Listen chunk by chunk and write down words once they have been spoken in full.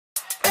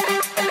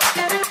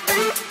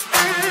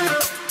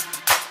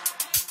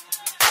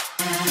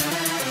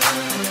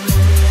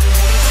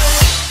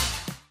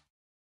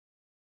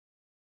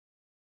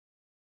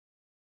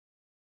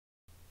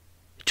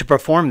To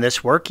perform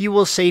this work, you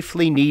will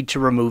safely need to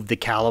remove the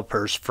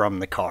calipers from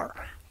the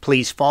car.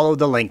 Please follow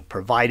the link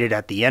provided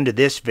at the end of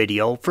this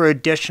video for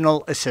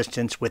additional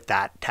assistance with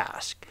that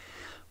task.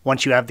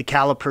 Once you have the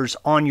calipers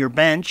on your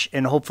bench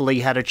and hopefully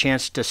had a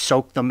chance to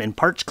soak them in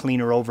parts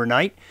cleaner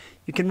overnight,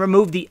 you can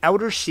remove the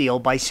outer seal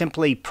by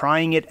simply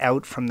prying it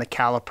out from the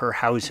caliper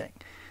housing.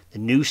 The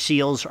new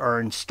seals are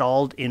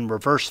installed in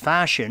reverse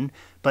fashion,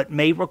 but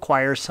may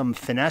require some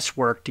finesse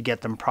work to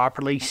get them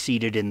properly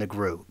seated in the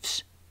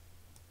grooves.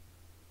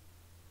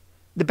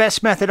 The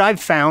best method I've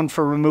found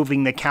for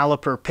removing the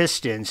caliper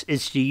pistons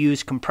is to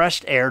use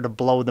compressed air to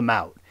blow them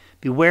out.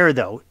 Beware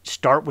though,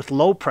 start with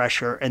low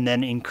pressure and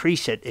then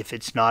increase it if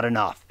it's not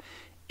enough.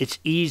 It's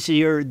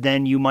easier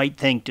than you might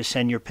think to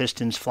send your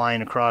pistons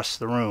flying across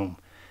the room,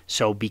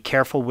 so be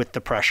careful with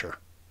the pressure.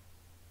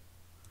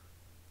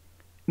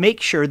 Make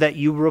sure that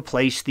you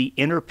replace the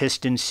inner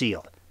piston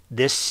seal.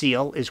 This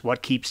seal is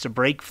what keeps the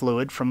brake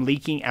fluid from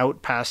leaking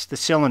out past the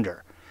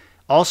cylinder.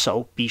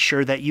 Also, be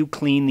sure that you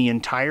clean the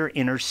entire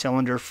inner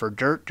cylinder for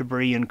dirt,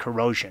 debris, and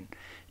corrosion.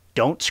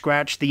 Don't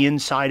scratch the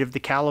inside of the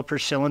caliper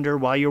cylinder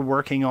while you're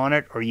working on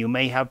it, or you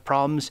may have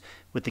problems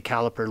with the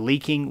caliper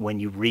leaking when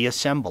you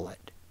reassemble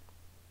it.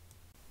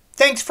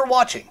 Thanks for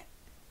watching.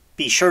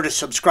 Be sure to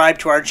subscribe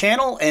to our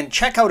channel and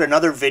check out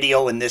another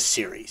video in this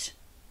series.